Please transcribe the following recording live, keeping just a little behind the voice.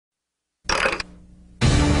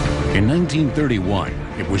In 1931,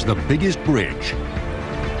 it was the biggest bridge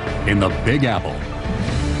in the Big Apple.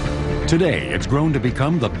 Today, it's grown to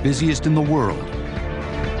become the busiest in the world.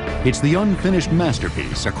 It's the unfinished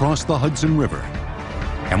masterpiece across the Hudson River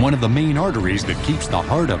and one of the main arteries that keeps the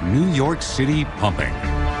heart of New York City pumping.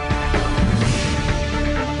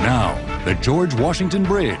 Now, the George Washington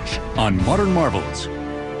Bridge on Modern Marvels.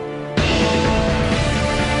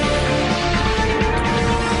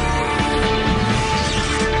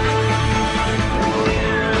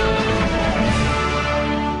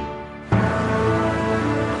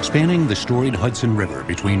 Spanning the storied Hudson River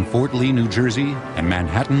between Fort Lee, New Jersey, and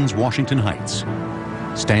Manhattan's Washington Heights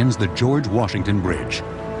stands the George Washington Bridge.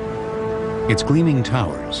 Its gleaming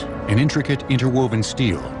towers and intricate interwoven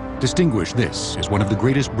steel distinguish this as one of the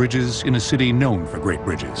greatest bridges in a city known for great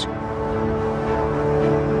bridges.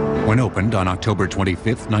 When opened on October 25,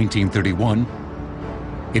 1931,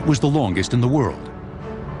 it was the longest in the world.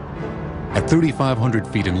 At 3,500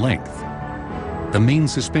 feet in length, the main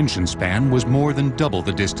suspension span was more than double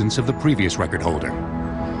the distance of the previous record holder,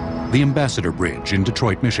 the Ambassador Bridge in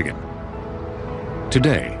Detroit, Michigan.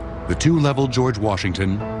 Today, the two-level George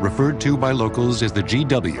Washington, referred to by locals as the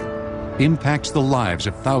GW, impacts the lives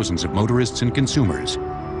of thousands of motorists and consumers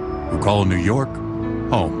who call New York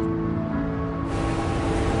home.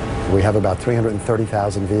 We have about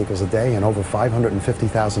 330,000 vehicles a day and over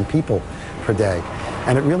 550,000 people per day.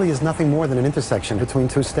 And it really is nothing more than an intersection between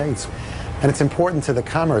two states. And it's important to the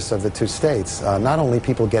commerce of the two states, not only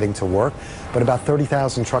people getting to work, but about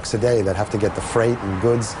 30,000 trucks a day that have to get the freight and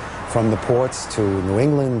goods from the ports to New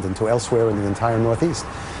England and to elsewhere in the entire Northeast.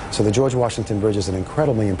 So the George Washington Bridge is an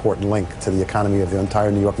incredibly important link to the economy of the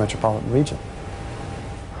entire New York metropolitan region.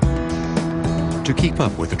 To keep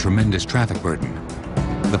up with the tremendous traffic burden,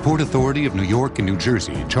 the Port Authority of New York and New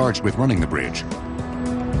Jersey, charged with running the bridge,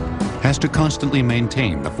 has to constantly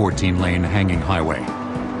maintain the 14-lane hanging highway.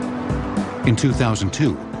 In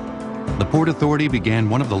 2002, the Port Authority began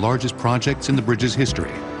one of the largest projects in the bridge's history.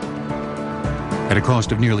 At a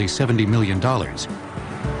cost of nearly $70 million,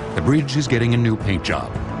 the bridge is getting a new paint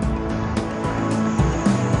job.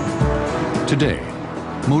 Today,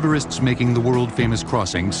 motorists making the world-famous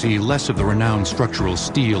crossing see less of the renowned structural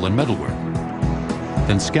steel and metalwork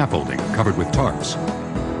than scaffolding covered with tarps.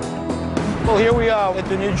 Well, here we are at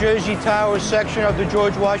the New Jersey Towers section of the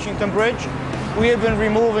George Washington Bridge. We have been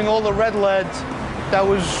removing all the red lead that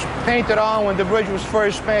was painted on when the bridge was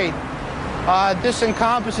first made. This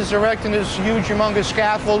encompasses erecting this huge, humongous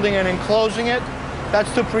scaffolding and enclosing it.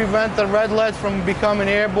 That's to prevent the red lead from becoming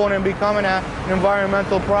airborne and becoming an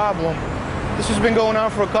environmental problem. This has been going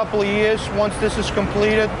on for a couple of years. Once this is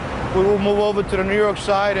completed, we will move over to the New York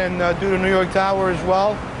side and do the New York Tower as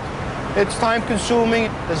well. It's time-consuming.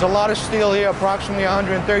 There's a lot of steel here, approximately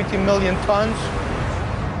 130 million tons.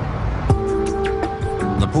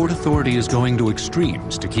 The Port Authority is going to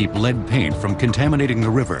extremes to keep lead paint from contaminating the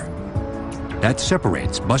river. That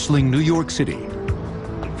separates bustling New York City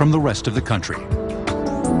from the rest of the country.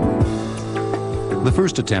 The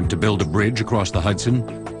first attempt to build a bridge across the Hudson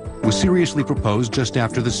was seriously proposed just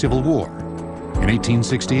after the Civil War in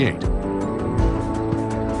 1868.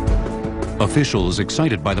 Officials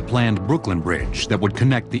excited by the planned Brooklyn Bridge that would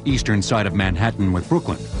connect the eastern side of Manhattan with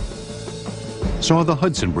Brooklyn saw the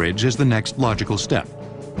Hudson Bridge as the next logical step.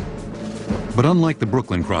 But unlike the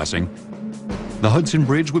Brooklyn crossing, the Hudson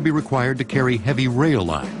Bridge would be required to carry heavy rail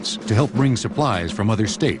lines to help bring supplies from other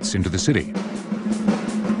states into the city.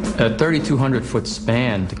 A 3,200-foot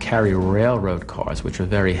span to carry railroad cars, which are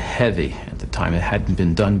very heavy at the time. It hadn't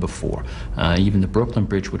been done before. Even the Brooklyn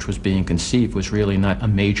Bridge, which was being conceived, was really not a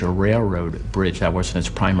major railroad bridge. That wasn't its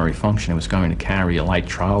primary function. It was going to carry a light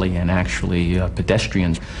trolley and actually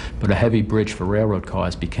pedestrians. But a heavy bridge for railroad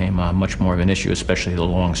cars became much more of an issue, especially the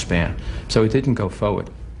long span. So it didn't go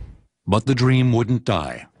forward. But the dream wouldn't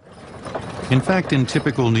die. In fact, in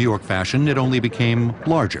typical New York fashion, it only became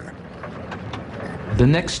larger. The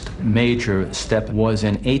next major step was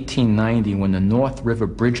in 1890 when the North River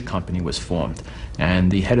Bridge Company was formed. And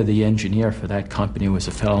the head of the engineer for that company was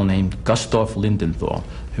a fellow named Gustav Lindenthal,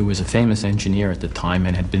 who was a famous engineer at the time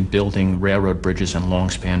and had been building railroad bridges and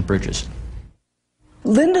long-span bridges.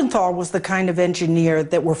 Lindenthal was the kind of engineer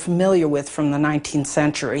that we're familiar with from the 19th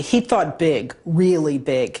century. He thought big, really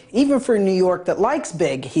big. Even for New York that likes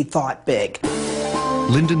big, he thought big.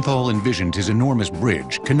 Lindenthal envisioned his enormous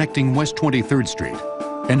bridge connecting West 23rd Street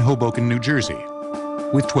and Hoboken, New Jersey,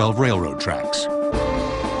 with 12 railroad tracks.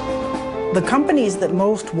 The companies that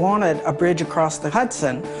most wanted a bridge across the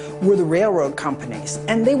Hudson were the railroad companies,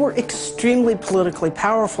 and they were extremely politically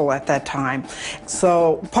powerful at that time.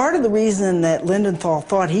 So part of the reason that Lindenthal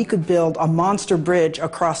thought he could build a monster bridge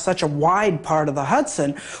across such a wide part of the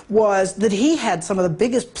Hudson was that he had some of the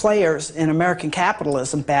biggest players in American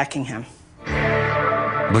capitalism backing him.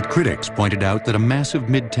 But critics pointed out that a massive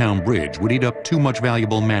midtown bridge would eat up too much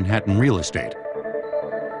valuable Manhattan real estate.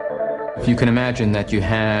 If you can imagine that you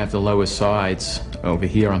have the lower sides over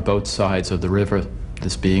here on both sides of the river,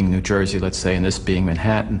 this being New Jersey, let's say, and this being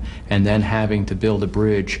Manhattan, and then having to build a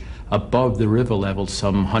bridge above the river level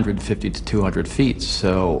some 150 to 200 feet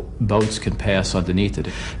so boats can pass underneath it.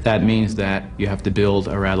 That means that you have to build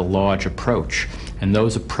a rather large approach. And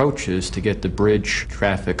those approaches to get the bridge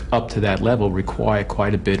traffic up to that level require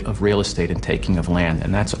quite a bit of real estate and taking of land.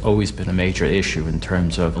 And that's always been a major issue in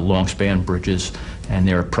terms of long span bridges and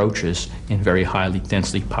their approaches in very highly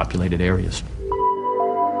densely populated areas.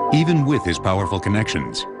 Even with his powerful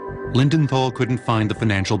connections, Lindenthal couldn't find the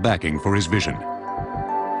financial backing for his vision.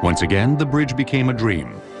 Once again, the bridge became a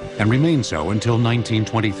dream, and remained so until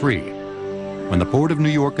 1923, when the Port of New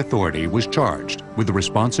York Authority was charged with the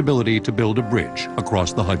responsibility to build a bridge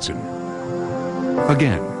across the Hudson.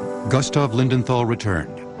 Again, Gustav Lindenthal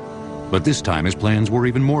returned, but this time his plans were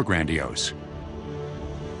even more grandiose.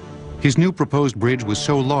 His new proposed bridge was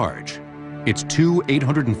so large, its two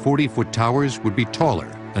 840-foot towers would be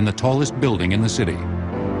taller than the tallest building in the city.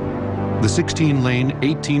 The 16-lane,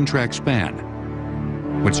 18-track span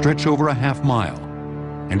would stretch over a half-mile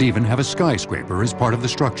and even have a skyscraper as part of the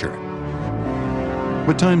structure.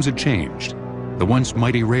 But times had changed. The once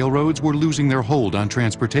mighty railroads were losing their hold on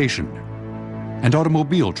transportation, and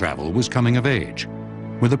automobile travel was coming of age.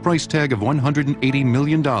 With a price tag of $180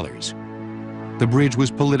 million, the bridge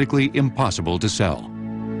was politically impossible to sell.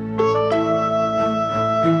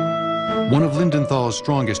 One of Lindenthal's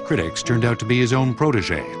strongest critics turned out to be his own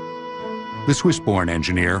protege, the Swiss-born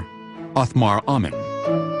engineer, Othmar Ammann.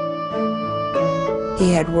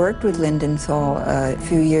 He had worked with Lindenthal a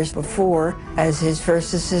few years before as his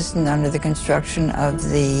first assistant under the construction of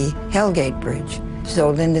the Hellgate Bridge.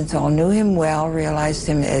 So Lindenthal knew him well, realized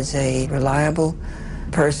him as a reliable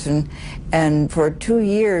person, and for 2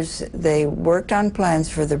 years they worked on plans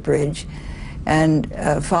for the bridge, and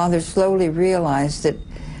Father slowly realized that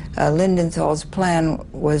Lindenthal's plan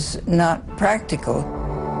was not practical.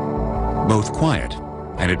 Both quiet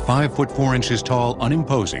and at 5 foot 4 inches tall,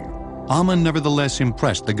 unimposing, Ammann nevertheless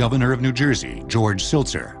impressed the governor of New Jersey, George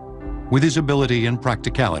Siltzer, with his ability and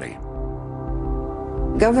practicality.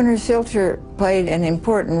 Governor Siltzer played an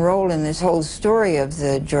important role in this whole story of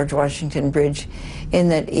the George Washington Bridge in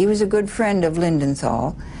that he was a good friend of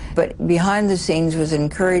Lindenthal, but behind the scenes was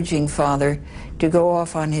encouraging Father to go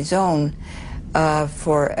off on his own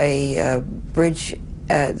for a bridge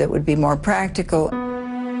that would be more practical.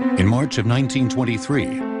 In March of 1923,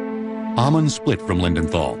 Ammann split from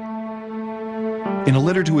Lindenthal. In a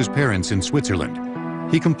letter to his parents in Switzerland,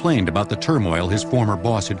 he complained about the turmoil his former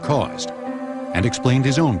boss had caused and explained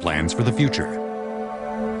his own plans for the future.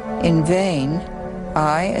 In vain,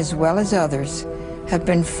 I, as well as others, have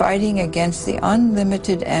been fighting against the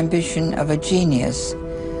unlimited ambition of a genius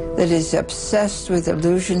that is obsessed with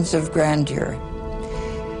illusions of grandeur.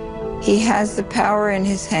 He has the power in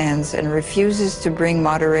his hands and refuses to bring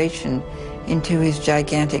moderation into his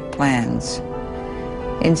gigantic plans.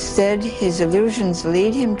 Instead, his illusions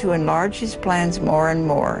lead him to enlarge his plans more and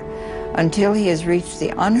more until he has reached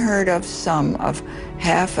the unheard-of sum of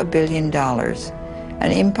 $500 million,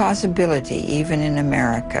 an impossibility even in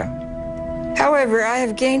America. However, I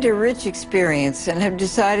have gained a rich experience and have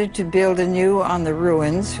decided to build anew on the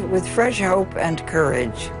ruins with fresh hope and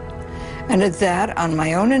courage. And at that, on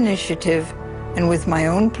my own initiative and with my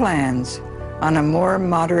own plans, on a more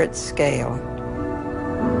moderate scale.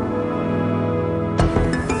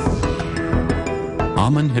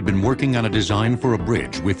 Ammann had been working on a design for a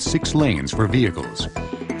bridge with 6 lanes for vehicles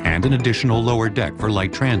and an additional lower deck for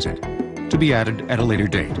light transit, to be added at a later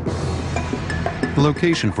date. The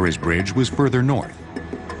location for his bridge was further north,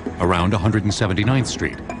 around 179th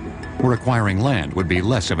Street, where acquiring land would be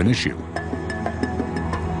less of an issue.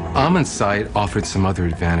 Ammann's site offered some other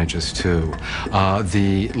advantages too.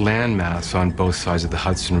 The landmass on both sides of the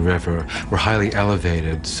Hudson River were highly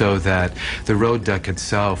elevated, so that the road deck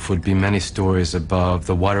itself would be many stories above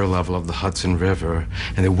the water level of the Hudson River,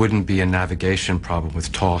 and there wouldn't be a navigation problem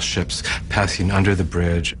with tall ships passing under the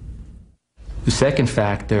bridge. The second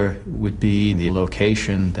factor would be the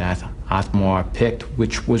location that Othmar picked,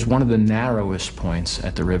 which was one of the narrowest points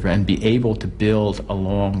at the river, and be able to build a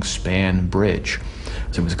long span bridge.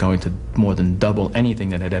 It was going to more than double anything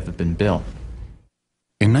that had ever been built.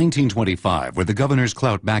 In 1925, with the governor's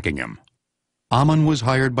clout backing him, Ammann was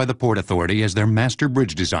hired by the Port Authority as their master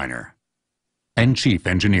bridge designer and chief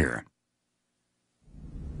engineer.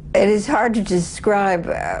 It is hard to describe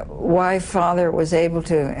why Father was able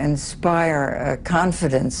to inspire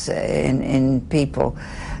confidence in people.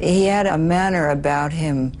 He had a manner about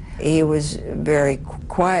him. He was a very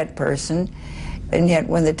quiet person, and yet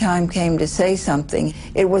when the time came to say something,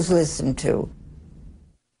 it was listened to.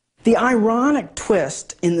 The ironic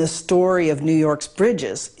twist in the story of New York's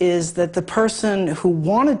bridges is that the person who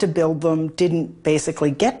wanted to build them didn't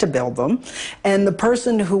basically get to build them, and the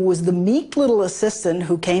person who was the meek little assistant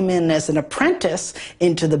who came in as an apprentice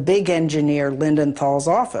into the big engineer Lindenthal's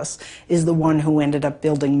office is the one who ended up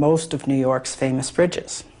building most of New York's famous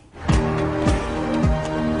bridges.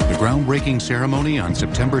 The groundbreaking ceremony on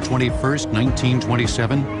September 21st,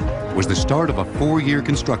 1927 was the start of a 4-year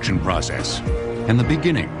construction process and the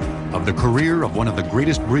beginning of the career of one of the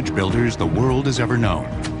greatest bridge builders the world has ever known.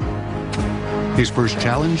 His first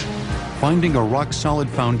challenge? Finding a rock-solid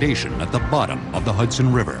foundation at the bottom of the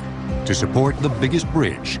Hudson River to support the biggest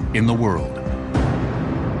bridge in the world.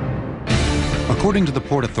 According to the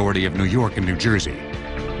Port Authority of New York and New Jersey,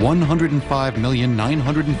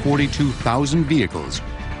 105,942,000 vehicles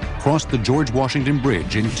crossed the George Washington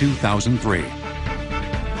Bridge in 2003.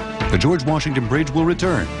 The George Washington Bridge will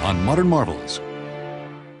return on Modern Marvels.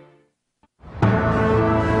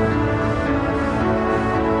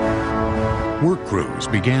 Work crews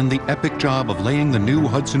began the epic job of laying the new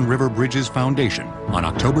Hudson River Bridge's foundation on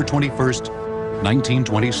October 21st,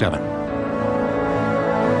 1927.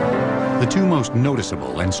 The two most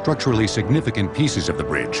noticeable and structurally significant pieces of the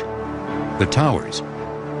bridge, the towers,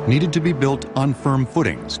 needed to be built on firm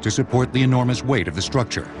footings to support the enormous weight of the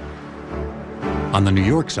structure. On the New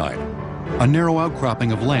York side, a narrow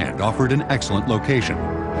outcropping of land offered an excellent location.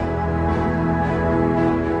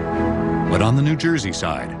 But on the New Jersey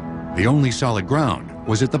side, the only solid ground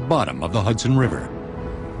was at the bottom of the Hudson River.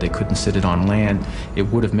 They couldn't sit it on land. It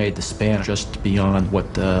would have made the span just beyond what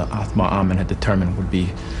Othmar Ammann had determined would be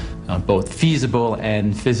both feasible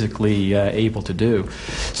and physically able to do.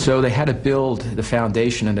 So they had to build the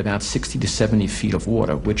foundation in about 60 to 70 feet of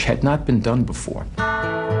water, which had not been done before.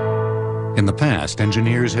 In the past,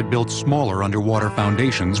 engineers had built smaller underwater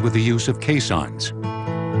foundations with the use of caissons.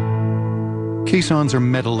 Caissons are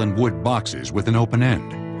metal and wood boxes with an open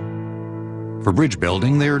end. For bridge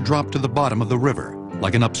building, they are dropped to the bottom of the river,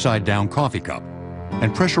 like an upside-down coffee cup,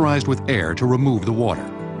 and pressurized with air to remove the water.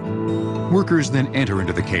 Workers then enter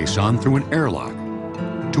into the caisson through an airlock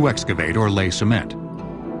to excavate or lay cement.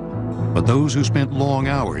 But those who spent long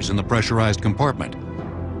hours in the pressurized compartment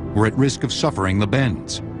were at risk of suffering the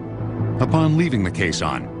bends. Upon leaving the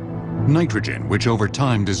caisson, nitrogen, which over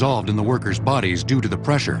time dissolved in the workers' bodies due to the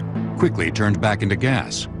pressure, quickly turned back into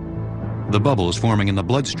gas. The bubbles forming in the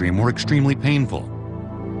bloodstream were extremely painful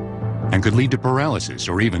and could lead to paralysis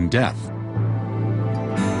or even death.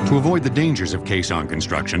 To avoid the dangers of caisson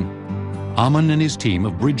construction, Ammann and his team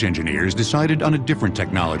of bridge engineers decided on a different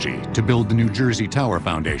technology to build the New Jersey Tower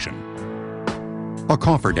Foundation: a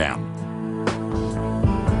cofferdam.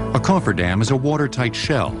 A cofferdam is a watertight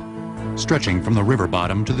shell stretching from the river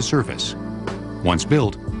bottom to the surface. Once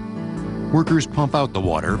built, workers pump out the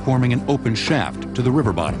water, forming an open shaft to the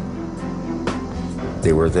river bottom.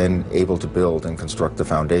 They were then able to build and construct the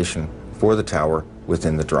foundation for the tower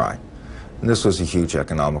within the dry. And this was a huge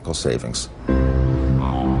economical savings.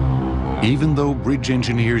 Even though bridge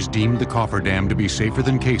engineers deemed the cofferdam to be safer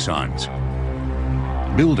than caissons,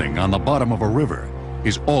 building on the bottom of a river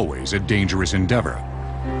is always a dangerous endeavor.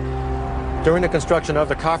 During the construction of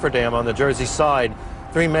the cofferdam on the Jersey side,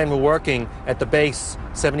 3 men were working at the base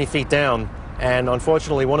 70 feet down, and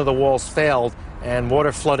unfortunately one of the walls failed and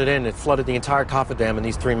water flooded in. It flooded the entire cofferdam, and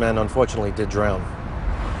these 3 men unfortunately did drown.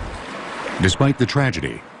 Despite the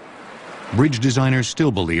tragedy, bridge designers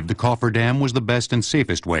still believed the cofferdam was the best and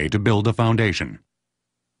safest way to build a foundation.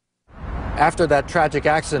 After that tragic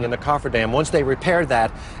accident in the cofferdam, once they repaired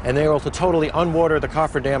that and they were able to totally unwater the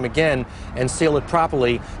cofferdam again and seal it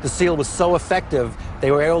properly, the seal was so effective they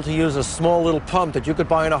were able to use a small little pump that you could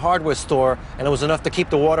buy in a hardware store, and it was enough to keep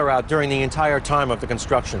the water out during the entire time of the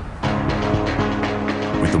construction.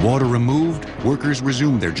 With the water removed, workers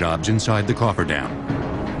resumed their jobs inside the cofferdam,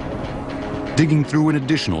 digging through an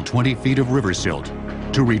additional 20 feet of river silt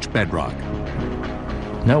to reach bedrock.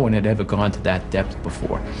 No one had ever gone to that depth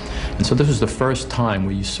before. And so this was the first time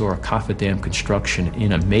where you saw a cofferdam construction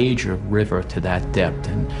in a major river to that depth.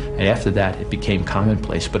 And after that, it became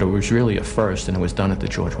commonplace, but it was really a first, and it was done at the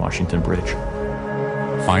George Washington Bridge.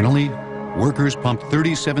 Finally, workers pumped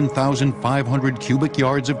 37,500 cubic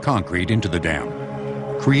yards of concrete into the dam,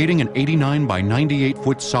 creating an 89 by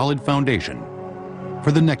 98-foot solid foundation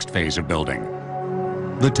for the next phase of building,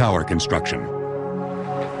 the tower construction.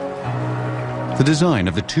 The design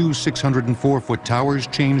of the two 604-foot towers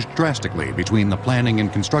changed drastically between the planning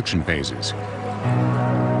and construction phases.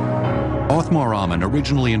 Othmar Ammann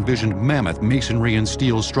originally envisioned mammoth masonry and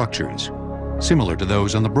steel structures, similar to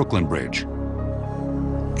those on the Brooklyn Bridge.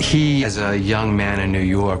 He, as a young man in New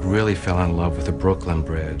York, really fell in love with the Brooklyn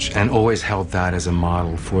Bridge and always held that as a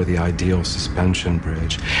model for the ideal suspension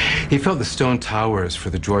bridge. He felt the stone towers for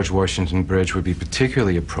the George Washington Bridge would be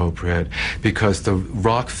particularly appropriate because the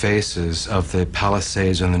rock faces of the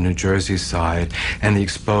Palisades on the New Jersey side and the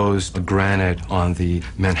exposed granite on the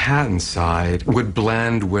Manhattan side would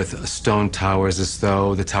blend with stone towers as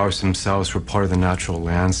though the towers themselves were part of the natural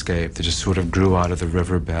landscape that just sort of grew out of the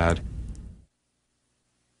riverbed.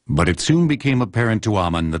 But it soon became apparent to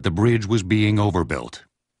Ammann that the bridge was being overbuilt,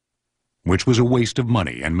 which was a waste of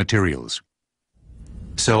money and materials.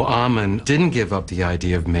 So Ammann didn't give up the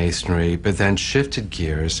idea of masonry, but then shifted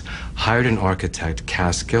gears, hired an architect,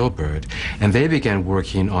 Cass Gilbert, and they began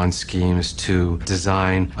working on schemes to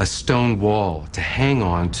design a stone wall to hang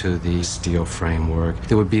on to the steel framework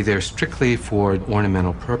that would be there strictly for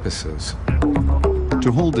ornamental purposes.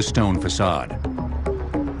 To hold the stone facade,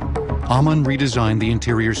 Ammann redesigned the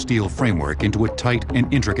interior steel framework into a tight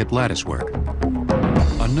and intricate latticework.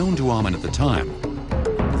 Unknown to Ammann at the time,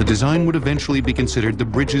 the design would eventually be considered the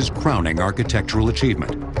bridge's crowning architectural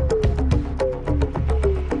achievement.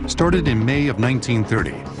 Started in May of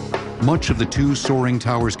 1930, much of the two soaring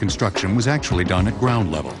towers construction was actually done at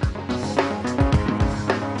ground level.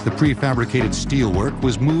 The prefabricated steelwork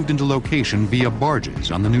was moved into location via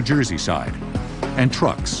barges on the New Jersey side and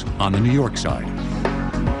trucks on the New York side.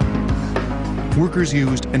 Workers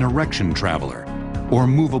used an erection traveler, or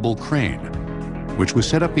movable crane, which was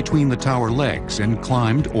set up between the tower legs and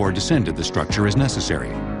climbed or descended the structure as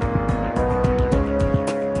necessary.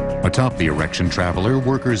 Atop the erection traveler,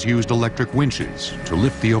 workers used electric winches to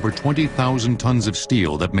lift the over 20,000 tons of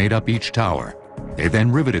steel that made up each tower. They then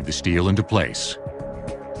riveted the steel into place.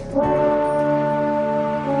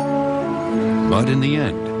 But in the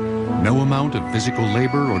end, no amount of physical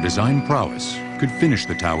labor or design prowess could finish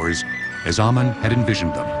the towers as Ammann had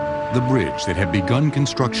envisioned them. The bridge that had begun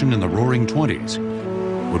construction in the Roaring '20s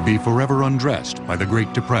would be forever undressed by the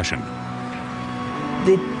Great Depression.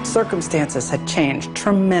 The circumstances had changed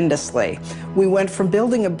tremendously. We went from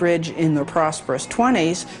building a bridge in the prosperous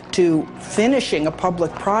 '20s to finishing a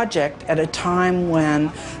public project at a time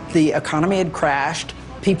when the economy had crashed.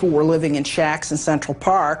 People were living in shacks in Central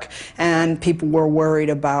Park, and people were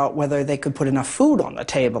worried about whether they could put enough food on the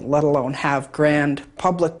table, let alone have grand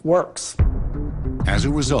public works. As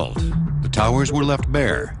a result, the towers were left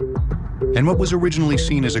bare, and what was originally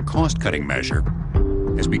seen as a cost-cutting measure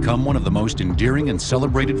has become one of the most endearing and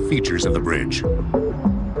celebrated features of the bridge: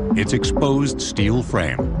 its exposed steel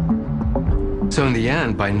frame. So in the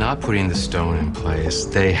end, by not putting the stone in place,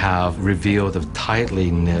 they have revealed a tightly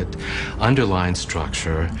knit underlying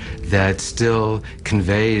structure that still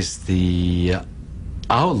conveys the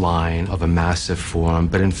outline of a massive form,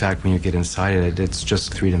 but in fact, when you get inside it, it's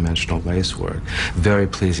just three-dimensional lacework, very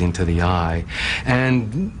pleasing to the eye,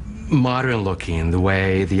 and modern looking, the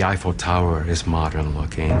way the Eiffel Tower is modern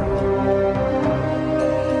looking.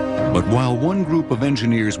 But while one group of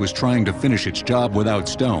engineers was trying to finish its job without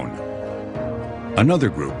stone, another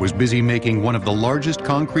group was busy making one of the largest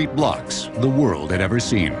concrete blocks the world had ever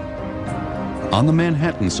seen. On the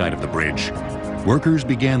Manhattan side of the bridge, workers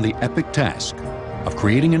began the epic task of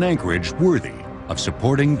creating an anchorage worthy of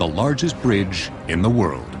supporting the largest bridge in the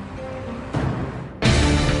world.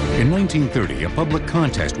 In 1930, a public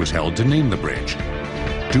contest was held to name the bridge.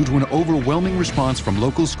 Due to an overwhelming response from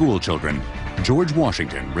local school children, George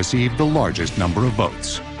Washington received the largest number of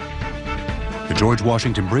votes. The George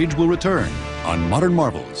Washington Bridge will return on Modern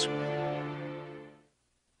Marvels.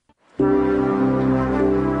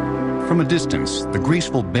 From a distance, the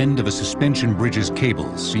graceful bend of a suspension bridge's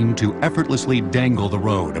cables seemed to effortlessly dangle the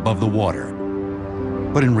road above the water.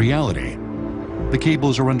 But in reality, the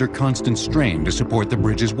cables are under constant strain to support the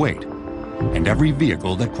bridge's weight and every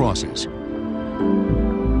vehicle that crosses.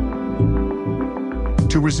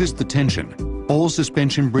 To resist the tension, all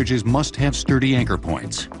suspension bridges must have sturdy anchor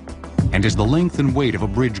points. And as the length and weight of a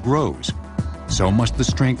bridge grows, so must the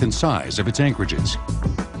strength and size of its anchorages.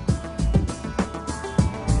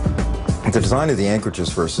 The design of the anchorages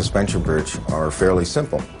for a suspension bridge are fairly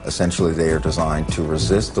simple. Essentially, they are designed to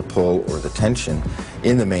resist the pull or the tension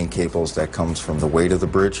in the main cables that comes from the weight of the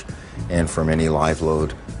bridge and from any live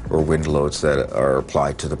load or wind loads that are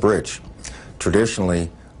applied to the bridge.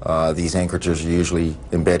 Traditionally, these anchorages are usually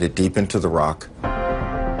embedded deep into the rock.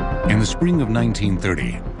 In the spring of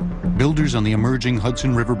 1930, builders on the emerging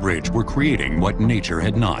Hudson River Bridge were creating what nature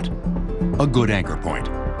had not, a good anchor point.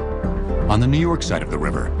 On the New York side of the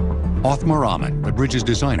river, Othmar Ammann, the bridge's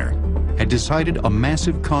designer, had decided a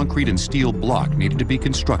massive concrete and steel block needed to be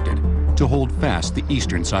constructed to hold fast the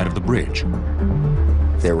eastern side of the bridge.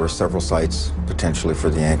 There were several sites potentially for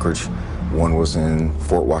the anchorage. One was in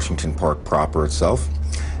Fort Washington Park proper itself,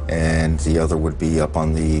 and the other would be up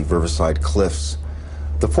on the Riverside Cliffs.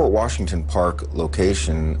 The Fort Washington Park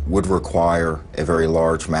location would require a very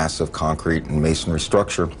large, massive concrete and masonry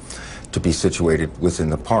structure to be situated within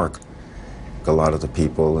the park. A lot of the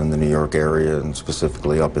people in the New York area, and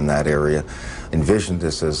specifically up in that area, envisioned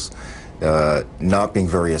this as not being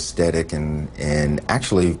very aesthetic, and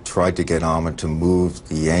actually tried to get Ammann to move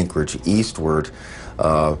the anchorage eastward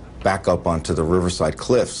back up onto the Riverside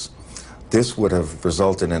Cliffs. This would have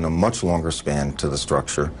resulted in a much longer span to the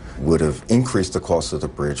structure, would have increased the cost of the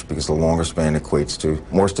bridge because the longer span equates to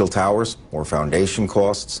more steel towers, more foundation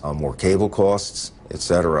costs, more cable costs,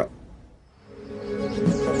 etc.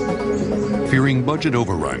 Fearing budget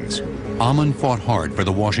overruns, Ammann fought hard for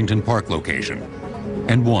the Washington Park location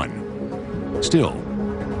and won. Still,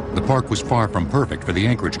 the park was far from perfect for the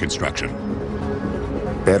anchorage construction.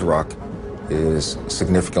 Bedrock is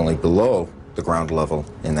significantly below the ground level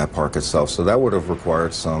in that park itself, so that would have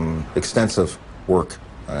required some extensive work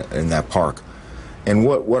in that park. And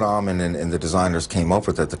what Ammann and the designers came up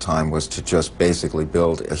with at the time was to just basically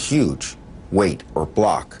build a huge weight or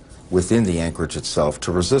block within the anchorage itself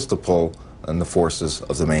to resist the pull and the forces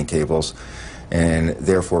of the main cables, and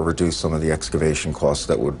therefore reduce some of the excavation costs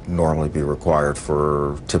that would normally be required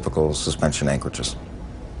for typical suspension anchorages.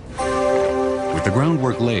 With the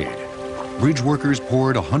groundwork laid, bridge workers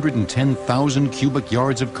poured 110,000 cubic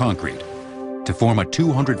yards of concrete to form a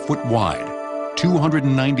 200-foot wide,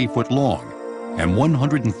 290-foot long, and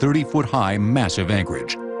 130-foot high massive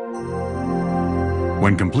anchorage.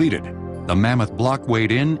 When completed, the mammoth block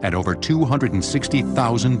weighed in at over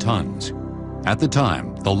 260,000 tons. At the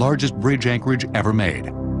time, the largest bridge anchorage ever made.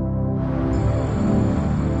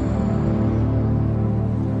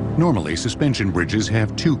 Normally, suspension bridges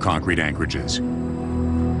have two concrete anchorages.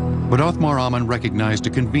 But Othmar Ammann recognized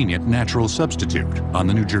a convenient natural substitute on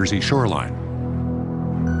the New Jersey shoreline.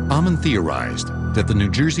 Ammann theorized that the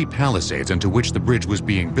New Jersey Palisades into which the bridge was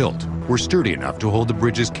being built were sturdy enough to hold the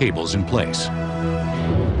bridge's cables in place.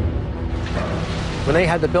 When they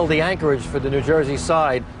had to build the anchorage for the New Jersey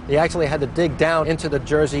side, they actually had to dig down into the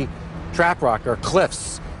Jersey trap rock, or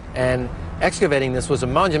cliffs, and excavating this was a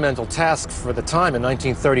monumental task for the time in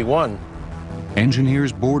 1931.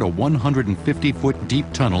 Engineers bored a 150-foot deep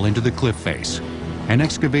tunnel into the cliff face and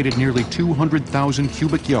excavated nearly 200,000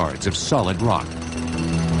 cubic yards of solid rock.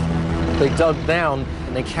 They dug down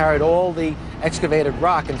and they carried all the excavated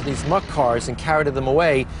rock into these muck cars and carried them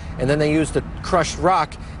away, and then they used the crushed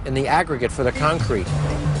rock in the aggregate for the concrete.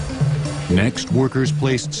 Next, workers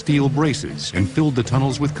placed steel braces and filled the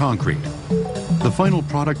tunnels with concrete. The final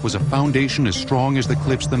product was a foundation as strong as the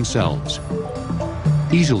cliffs themselves,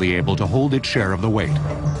 easily able to hold its share of the weight.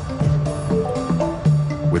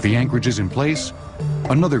 With the anchorages in place,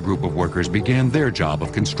 another group of workers began their job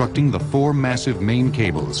of constructing the four massive main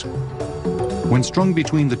cables. When strung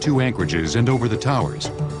between the two anchorages and over the towers,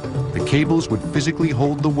 the cables would physically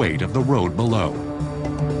hold the weight of the road below.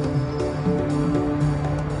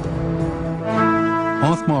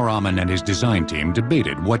 Othmar Ammann and his design team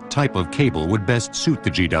debated what type of cable would best suit the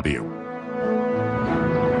GW.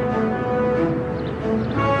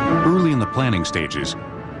 Early in the planning stages,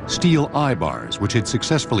 steel I-bars, which had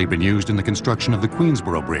successfully been used in the construction of the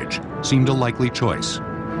Queensboro Bridge, seemed a likely choice.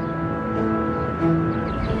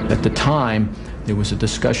 At the time, there was a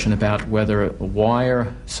discussion about whether a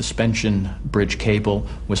wire suspension bridge cable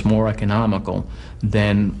was more economical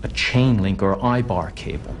than a chain link or I-bar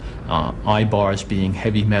cable. I-bars being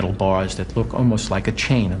heavy metal bars that look almost like a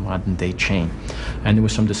chain, a modern-day chain. And there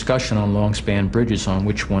was some discussion on long-span bridges on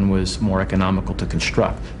which one was more economical to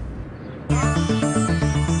construct.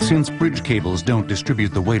 Since bridge cables don't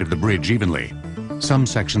distribute the weight of the bridge evenly, some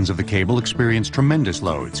sections of the cable experience tremendous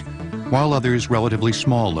loads, while others relatively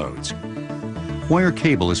small loads. Wire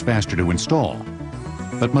cable is faster to install,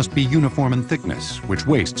 but must be uniform in thickness, which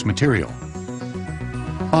wastes material.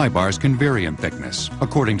 I-bars can vary in thickness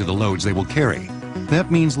according to the loads they will carry.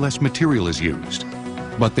 That means less material is used,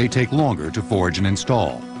 but they take longer to forge and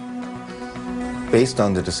install. Based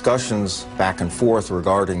on the discussions back and forth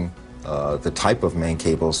regarding the type of main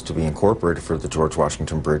cables to be incorporated for the George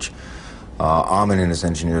Washington Bridge, Ammann and his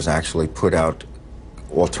engineers actually put out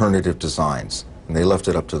alternative designs, and they left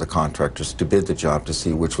it up to the contractors to bid the job to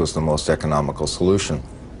see which was the most economical solution.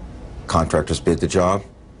 Contractors bid the job.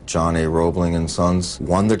 John A. Roebling and Sons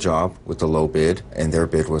won the job with the low bid, and their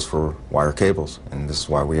bid was for wire cables, and this is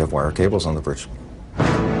why we have wire cables on the bridge.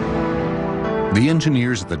 The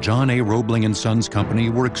engineers at the John A. Roebling and Sons Company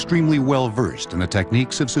were extremely well versed in the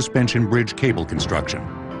techniques of suspension bridge cable construction.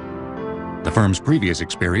 The firm's previous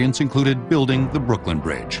experience included building the Brooklyn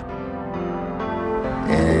Bridge.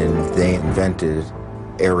 And they invented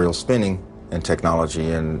aerial spinning and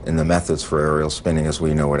technology and the methods for aerial spinning as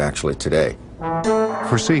we know it actually today.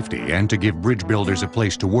 For safety and to give bridge builders a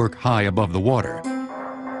place to work high above the water,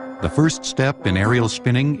 the first step in aerial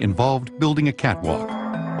spinning involved building a catwalk.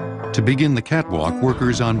 To begin the catwalk,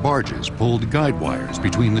 workers on barges pulled guide wires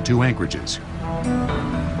between the two anchorages.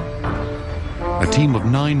 A team of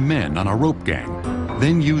 9 men on a rope gang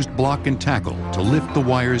then used block and tackle to lift the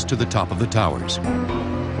wires to the top of the towers.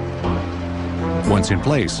 Once in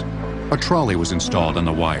place, a trolley was installed on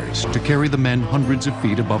the wires to carry the men hundreds of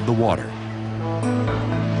feet above the water.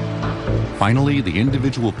 Finally, the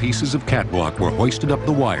individual pieces of catwalk were hoisted up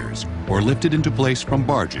the wires or lifted into place from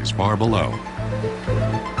barges far below.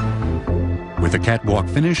 With the catwalk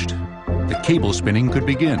finished, the cable spinning could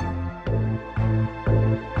begin.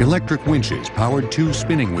 Electric winches powered 2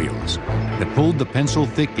 spinning wheels that pulled the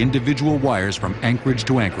pencil-thick individual wires from anchorage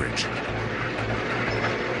to anchorage.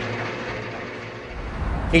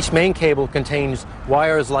 Each main cable contains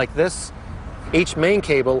wires like this. Each main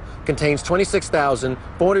cable contains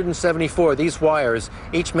 26,474 of these wires.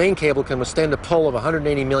 Each main cable can withstand a pull of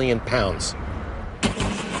 180 million pounds.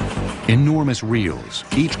 Enormous reels,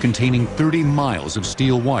 each containing 30 miles of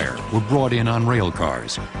steel wire, were brought in on rail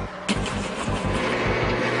cars.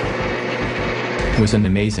 It was an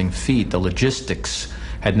amazing feat. The logistics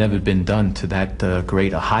had never been done to that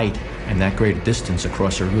great a height and that great a distance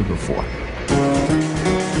across a river before.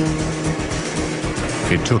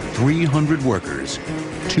 It took 300 workers,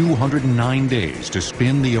 209 days to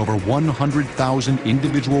spin the over 100,000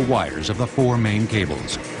 individual wires of the 4 main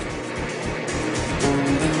cables.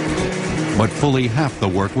 But fully half the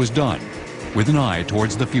work was done, with an eye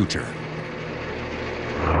towards the future.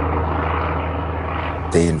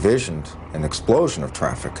 They envisioned an explosion of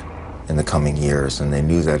traffic in the coming years, and they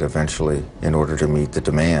knew that eventually, in order to meet the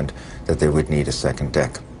demand, that they would need a second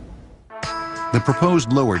deck. The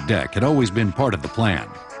proposed lower deck had always been part of the plan.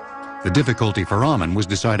 The difficulty for Ammann was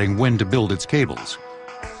deciding when to build its cables.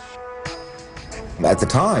 At the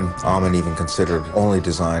time, Ammann even considered only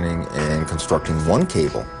designing and constructing 1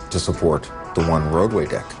 cable to support the 1 roadway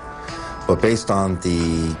deck. But based on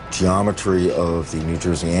the geometry of the New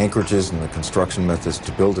Jersey anchorages and the construction methods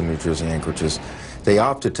to build the New Jersey anchorages, they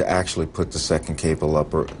opted to actually put the second cable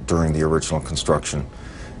up during the original construction.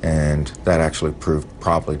 And that actually proved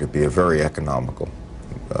probably to be a very economical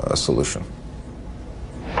solution.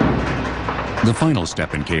 The final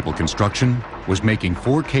step in cable construction was making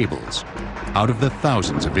 4 cables out of the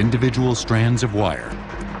thousands of individual strands of wire.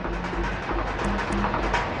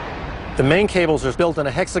 The main cables are built in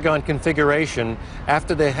a hexagon configuration.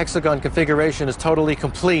 After the hexagon configuration is totally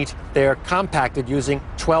complete, they are compacted using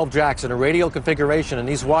 12 jacks in a radial configuration, and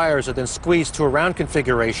these wires are then squeezed to a round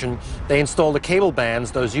configuration. They install the cable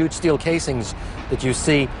bands, those huge steel casings that you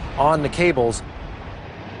see on the cables.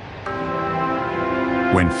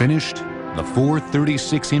 When finished, the 4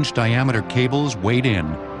 36-inch diameter cables weighed in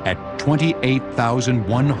at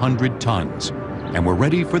 28,100 tons and were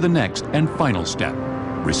ready for the next and final step,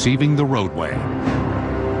 receiving the roadway.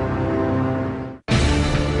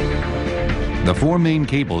 The 4 main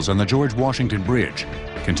cables on the George Washington Bridge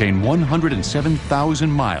contain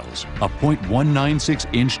 107,000 miles of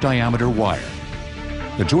 0.196-inch diameter wire.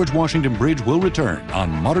 The George Washington Bridge will return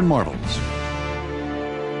on Modern Marvels.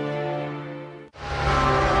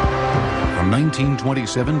 From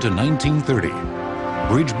 1927 to 1930,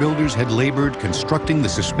 bridge builders had labored constructing the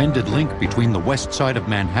suspended link between the west side of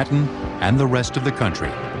Manhattan and the rest of the country.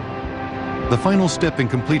 The final step in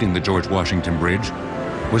completing the George Washington Bridge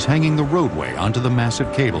was hanging the roadway onto the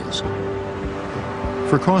massive cables.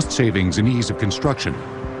 For cost savings and ease of construction,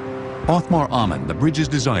 Othmar Ammann, the bridge's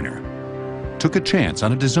designer, took a chance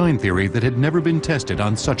on a design theory that had never been tested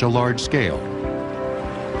on such a large scale.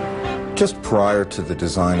 Just prior to the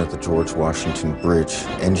design of the George Washington Bridge,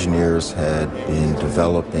 engineers had been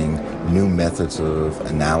developing new methods of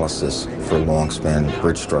analysis for long-span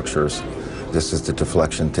bridge structures. This is the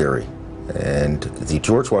deflection theory. And the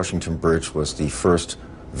George Washington Bridge was the first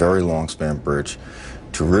very long-span bridge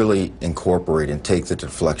to really incorporate and take the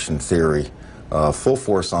deflection theory full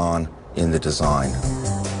force on in the design.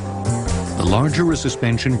 The larger a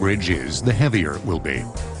suspension bridge is, the heavier it will be.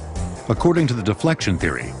 According to the deflection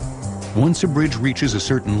theory, once a bridge reaches a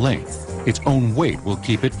certain length, its own weight will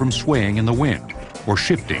keep it from swaying in the wind or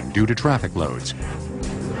shifting due to traffic loads.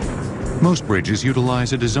 Most bridges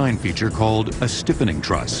utilize a design feature called a stiffening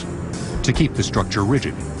truss to keep the structure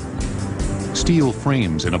rigid. Steel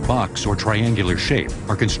frames in a box or triangular shape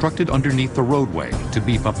are constructed underneath the roadway to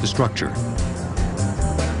beef up the structure.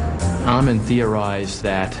 Ammann theorized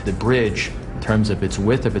that the bridge, in terms of its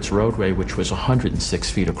width of its roadway, which was 106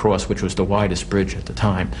 feet across, which was the widest bridge at the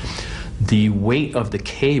time, the weight of the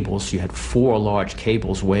cables, you had 4 large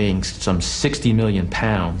cables weighing some 60 million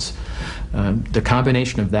pounds. The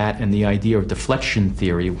combination of that and the idea of deflection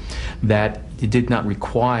theory, that it did not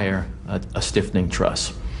require a stiffening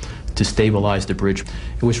truss to stabilize the bridge.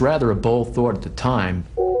 It was rather a bold thought at the time.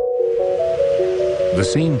 The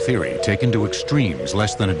same theory, taken to extremes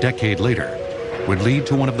less than a decade later, would lead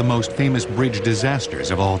to one of the most famous bridge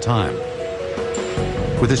disasters of all time.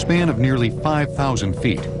 With a span of nearly 5,000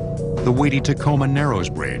 feet, the weighty Tacoma Narrows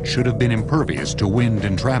Bridge should have been impervious to wind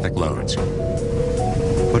and traffic loads.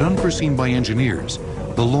 But unforeseen by engineers,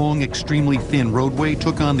 the long, extremely thin roadway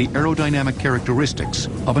took on the aerodynamic characteristics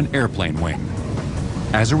of an airplane wing.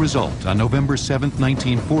 As a result, on November 7,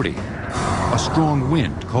 1940, a strong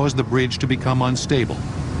wind caused the bridge to become unstable.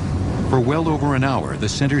 For well over an hour, the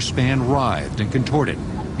center span writhed and contorted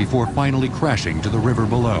before finally crashing to the river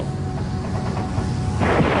below.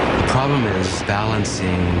 The problem is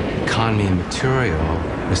balancing economy of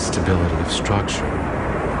material with stability of structure.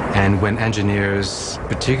 And when engineers,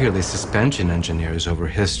 particularly suspension engineers over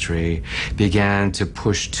history, began to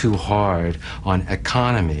push too hard on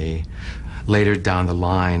economy, later down the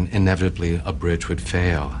line, inevitably a bridge would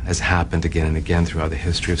fail, as happened again and again throughout the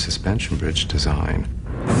history of suspension bridge design.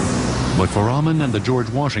 But for Ammann and the George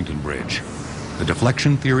Washington Bridge, the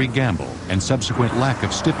deflection theory gamble and subsequent lack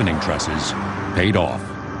of stiffening trusses paid off.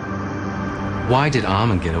 Why did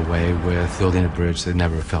Ammann get away with building a bridge that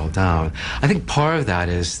never fell down? I think part of that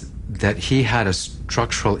is that he had a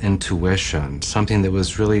structural intuition, something that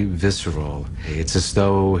was really visceral. It's as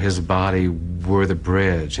though his body were the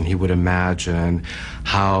bridge, and he would imagine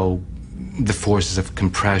how the forces of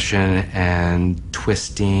compression and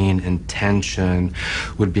twisting and tension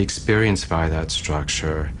would be experienced by that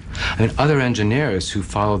structure. I mean, other engineers who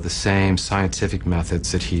followed the same scientific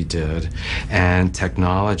methods that he did and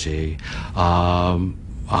technology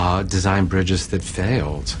designed bridges that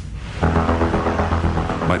failed.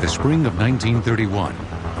 By the spring of 1931,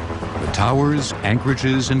 the towers,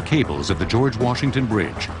 anchorages, and cables of the George Washington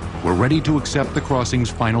Bridge were ready to accept the crossing's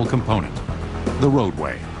final component, the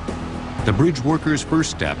roadway. The bridge workers'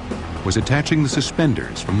 first step was attaching the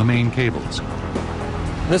suspenders from the main cables.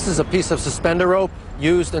 This is a piece of suspender rope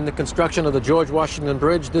used in the construction of the George Washington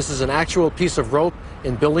Bridge. This is an actual piece of rope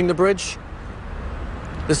in building the bridge.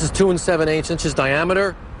 This is 2 7/8 inches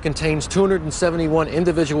diameter, contains 271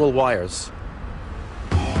 individual wires.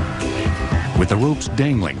 With the ropes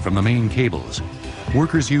dangling from the main cables,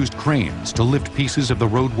 workers used cranes to lift pieces of the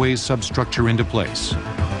roadway's substructure into place.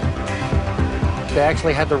 They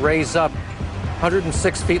actually had to raise up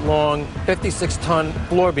 106 feet long, 56-ton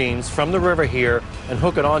floor beams from the river here and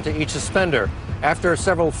hook it onto each suspender. After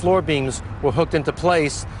several floor beams were hooked into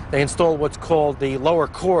place, they installed what's called the lower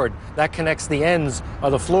cord. That connects the ends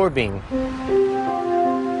of the floor beam.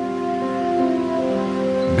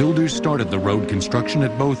 Builders started the road construction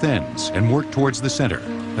at both ends and worked towards the center,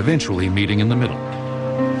 eventually meeting in the middle.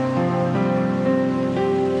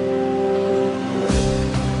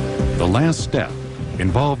 The last step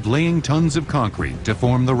involved laying tons of concrete to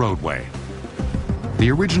form the roadway. The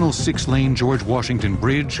original 6-lane George Washington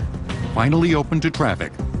Bridge finally opened to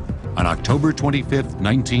traffic on October 25,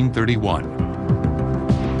 1931.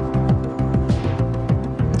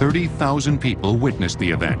 30,000 people witnessed the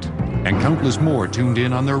event, and countless more tuned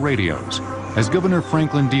in on their radios as Governor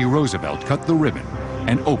Franklin D. Roosevelt cut the ribbon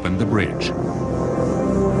and opened the bridge.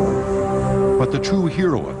 But the true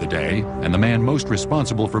hero of the day, and the man most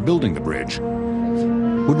responsible for building the bridge,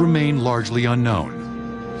 would remain largely unknown.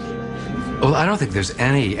 Well, I don't think there's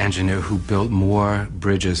any engineer who built more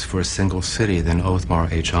bridges for a single city than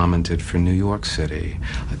Othmar H. Ammann did for New York City.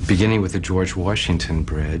 Beginning with the George Washington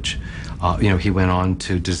Bridge, he went on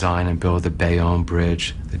to design and build the Bayonne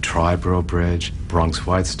Bridge, the Triborough Bridge,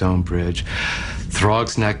 Bronx-Whitestone Bridge,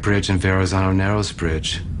 Throgs Neck Bridge, and Verrazano Narrows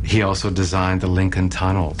Bridge. He also designed the Lincoln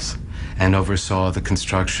Tunnels and oversaw the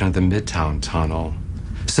construction of the Midtown Tunnel.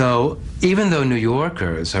 So even though New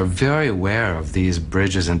Yorkers are very aware of these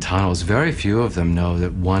bridges and tunnels, very few of them know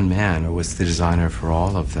that one man was the designer for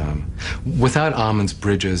all of them. Without Aumann's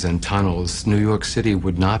bridges and tunnels, New York City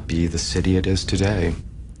would not be the city it is today.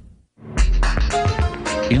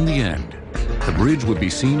 In the end, the bridge would be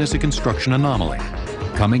seen as a construction anomaly,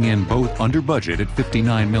 coming in both under budget at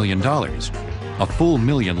 $59 million, a full $1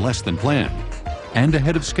 million less than planned, and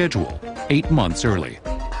ahead of schedule, 8 months early.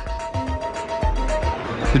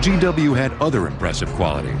 The GW had other impressive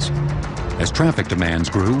qualities. As traffic demands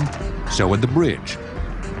grew, so had the bridge.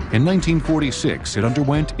 In 1946, it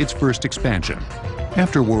underwent its first expansion.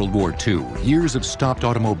 After World War II, years of stopped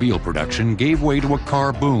automobile production gave way to a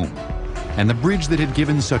car boom, and the bridge that had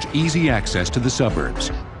given such easy access to the suburbs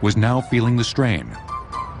was now feeling the strain.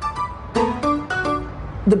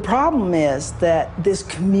 The problem is that this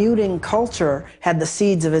commuting culture had the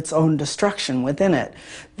seeds of its own destruction within it,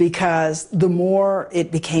 because the more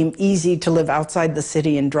it became easy to live outside the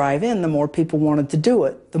city and drive in, the more people wanted to do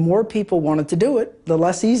it. The more people wanted to do it, the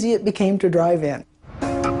less easy it became to drive in.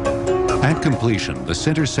 At completion, the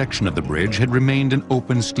center section of the bridge had remained an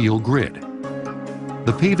open steel grid.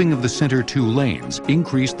 The paving of the center 2 lanes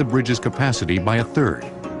increased the bridge's capacity by 1/3.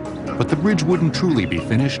 But the bridge wouldn't truly be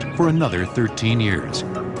finished for another 13 years.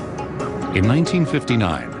 In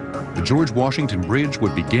 1959, the George Washington Bridge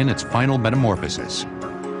would begin its final metamorphosis,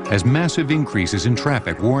 as massive increases in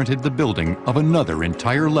traffic warranted the building of another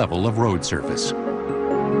entire level of road surface.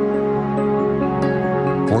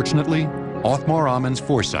 Fortunately, Othmar Aumann's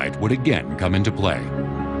foresight would again come into play.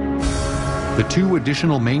 The 2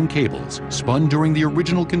 additional main cables, spun during the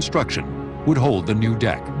original construction, would hold the new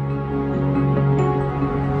deck.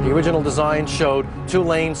 The original design showed 2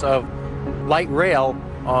 lanes of light rail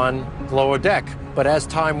on the lower deck. But as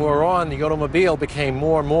time wore on, the automobile became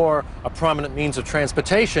more and more a prominent means of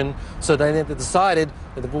transportation, so they decided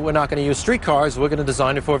that we're not going to use streetcars, we're going to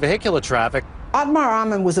design it for vehicular traffic. Othmar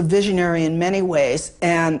Ammann was a visionary in many ways,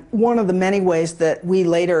 and one of the many ways that we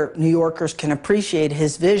later New Yorkers can appreciate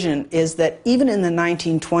his vision is that even in the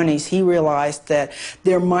 1920s, he realized that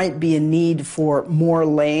there might be a need for more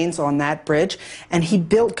lanes on that bridge, and he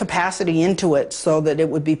built capacity into it so that it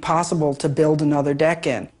would be possible to build another deck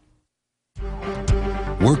in.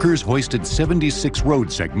 Workers hoisted 76 road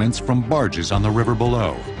segments from barges on the river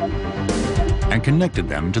below and connected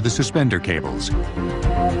them to the suspender cables.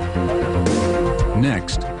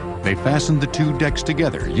 Next, they fastened the 2 decks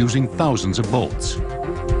together using thousands of bolts.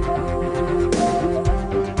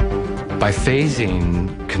 By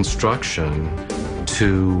phasing construction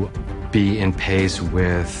to be in pace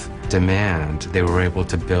with demand, they were able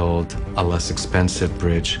to build a less expensive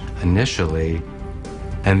bridge initially.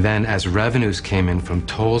 And then as revenues came in from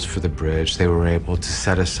tolls for the bridge, they were able to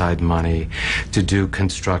set aside money to do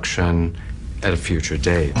construction at a future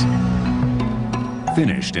date.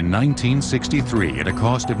 Finished in 1963 at a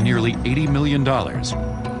cost of nearly $80 million,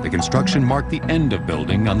 the construction marked the end of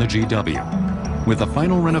building on the GW. With a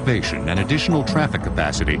final renovation and additional traffic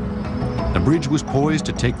capacity, the bridge was poised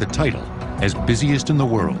to take the title as busiest in the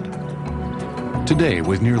world. Today,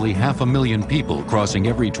 with nearly 500,000 people crossing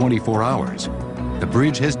every 24 hours, the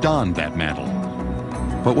bridge has donned that mantle.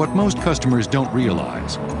 But what most customers don't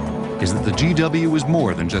realize is that the GW is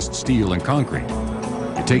more than just steel and concrete.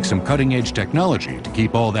 It takes some cutting-edge technology to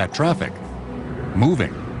keep all that traffic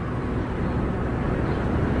moving.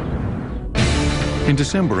 In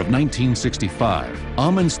December of 1965,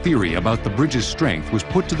 Aumann's theory about the bridge's strength was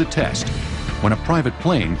put to the test when a private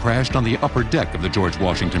plane crashed on the upper deck of the George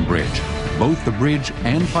Washington Bridge. Both the bridge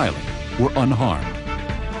and pilot were unharmed.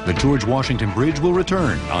 The George Washington Bridge will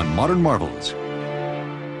return on Modern Marvels.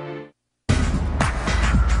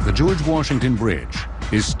 The George Washington Bridge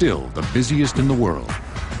is still the busiest in the world.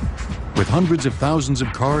 With hundreds of thousands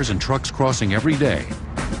of cars and trucks crossing every day,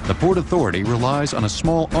 the Port Authority relies on a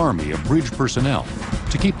small army of bridge personnel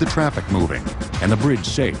to keep the traffic moving and the bridge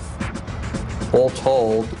safe. All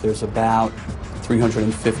told, there's about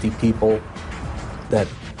 350 people that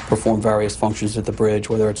perform various functions at the bridge,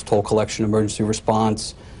 whether it's toll collection, emergency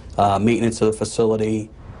response, maintenance of the facility,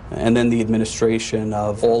 and then the administration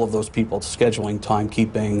of all of those people, scheduling,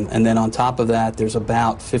 timekeeping. And then on top of that, there's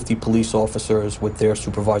about 50 police officers with their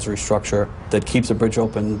supervisory structure that keeps the bridge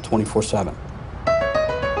open 24/7.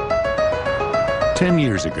 10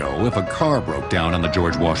 years ago, if a car broke down on the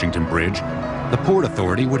George Washington Bridge, the Port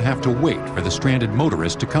Authority would have to wait for the stranded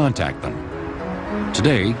motorist to contact them.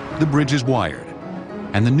 Today, the bridge is wired,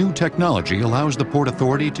 and the new technology allows the Port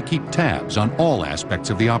Authority to keep tabs on all aspects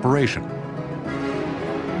of the operation.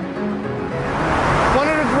 One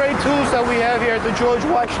of the great tools that we have here at the George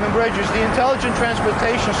Washington Bridge is the Intelligent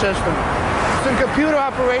Transportation System. It's a computer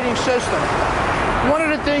operating system. One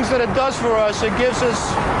of the things that it does for us, it gives us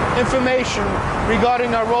information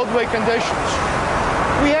regarding our roadway conditions.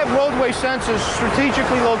 We have roadway sensors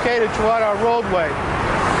strategically located throughout our roadway.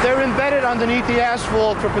 They're embedded underneath the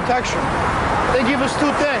asphalt for protection. They give us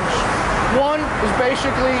two things. One is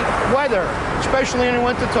basically weather, especially in the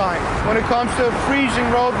wintertime, when it comes to freezing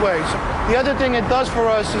roadways. The other thing it does for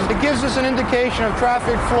us is it gives us an indication of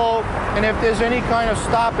traffic flow and if there's any kind of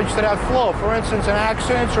stoppage to that flow, for instance, an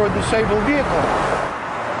accident or a disabled vehicle.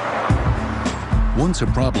 Once a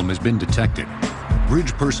problem has been detected,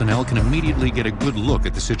 bridge personnel can immediately get a good look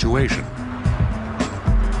at the situation.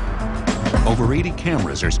 Over 80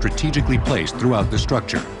 cameras are strategically placed throughout the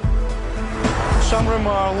structure. Some of them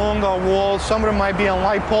are along our walls, some of them might be on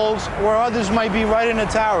light poles, or others might be right in the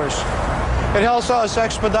towers. It helps us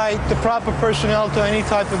expedite the proper personnel to any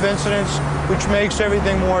type of incidents, which makes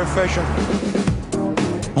everything more efficient.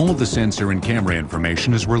 All of the sensor and camera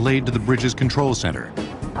information is relayed to the bridge's control center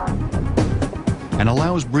and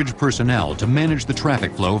allows bridge personnel to manage the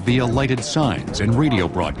traffic flow via lighted signs and radio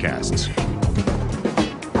broadcasts.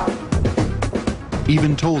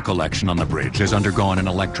 Even toll collection on the bridge has undergone an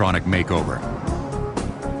electronic makeover.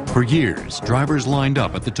 For years, drivers lined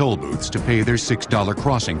up at the toll booths to pay their $6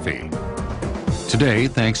 crossing fee. Today,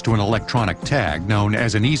 thanks to an electronic tag known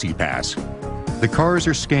as an Easy Pass, the cars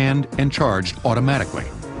are scanned and charged automatically.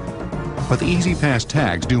 But the Easy Pass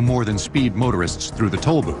tags do more than speed motorists through the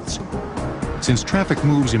toll booths. Since traffic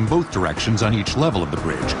moves in both directions on each level of the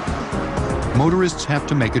bridge, motorists have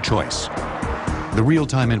to make a choice. The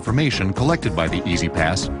real-time information collected by the Easy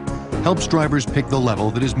Pass helps drivers pick the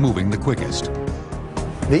level that is moving the quickest.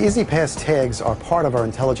 The Easy Pass tags are part of our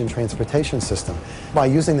intelligent transportation system. By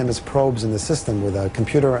using them as probes in the system with a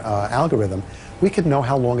computer algorithm, we could know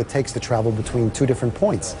how long it takes to travel between two different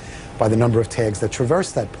points by the number of tags that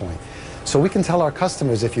traverse that point. So we can tell our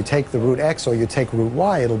customers if you take the route X or you take route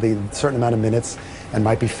Y, it'll be a certain amount of minutes and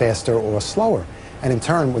might be faster or slower. And in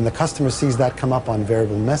turn, when the customer sees that come up on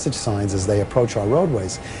variable message signs as they approach our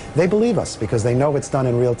roadways, they believe us because they know it's done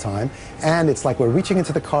in real time, and it's like we're reaching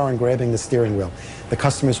into the car and grabbing the steering wheel. The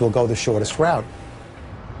customers will go the shortest route.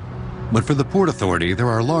 But for the Port Authority, there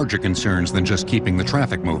are larger concerns than just keeping the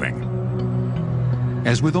traffic moving.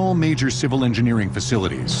 As with all major civil engineering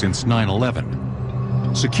facilities since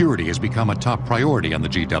 9/11, security has become a top priority on the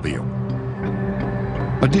GW.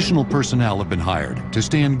 Additional personnel have been hired to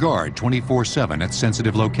stand guard 24/7 at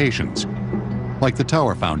sensitive locations, like the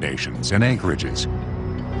tower foundations and anchorages.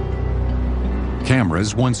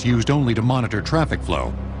 Cameras, once used only to monitor traffic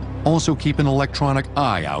flow, also keep an electronic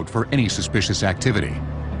eye out for any suspicious activity.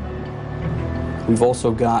 We've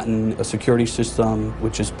also gotten a security system,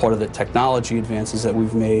 which is part of the technology advances that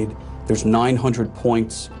we've made. There's 900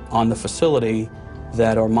 points on the facility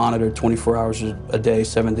that are monitored 24 hours a day,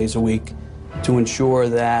 7 days a week, to ensure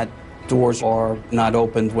that doors are not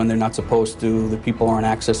opened when they're not supposed to, that people aren't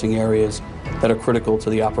accessing areas that are critical to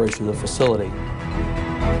the operation of the facility.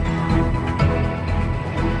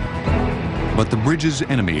 But the bridge's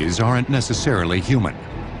enemies aren't necessarily human.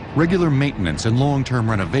 Regular maintenance and long-term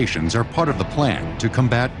renovations are part of the plan to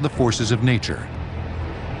combat the forces of nature.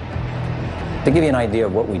 To give you an idea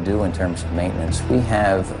of what we do in terms of maintenance, we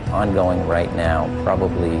have ongoing right now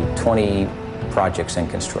probably 20 projects in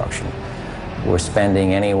construction. We're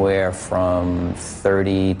spending anywhere from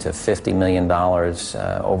 $30 to $50 million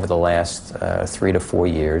over the last 3 to 4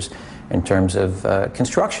 years in terms of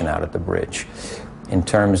construction out at the bridge. In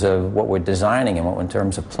terms of what we're designing and in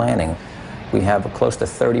terms of planning, we have close to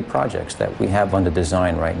 30 projects that we have under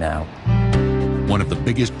design right now. One of the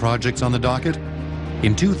biggest projects on the docket?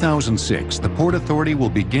 In 2006, the Port Authority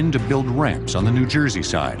will begin to build ramps on the New Jersey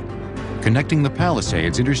side, connecting the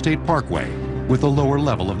Palisades Interstate Parkway with the lower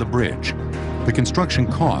level of the bridge. The construction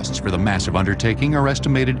costs for the massive undertaking are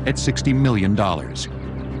estimated at $60 million.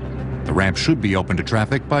 The ramp should be open to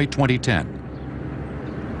traffic by 2010.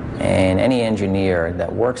 And any engineer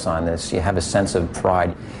that works on this, you have a sense of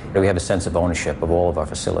pride. We have a sense of ownership of all of our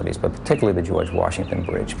facilities, but particularly the George Washington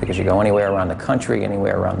Bridge, because you go anywhere around the country,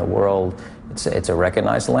 anywhere around the world, it's a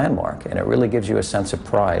recognized landmark, and it really gives you a sense of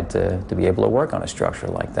pride to be able to work on a structure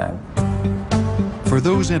like that. For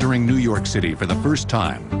those entering New York City for the first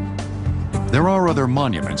time, there are other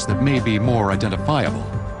monuments that may be more identifiable.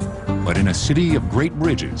 But in a city of great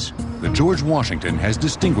bridges, the George Washington has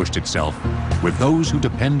distinguished itself with those who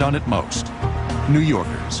depend on it most, New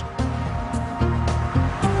Yorkers.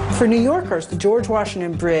 For New Yorkers, the George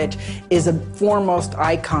Washington Bridge is a foremost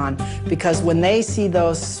icon because when they see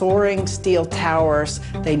those soaring steel towers,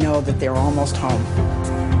 they know that they're almost home.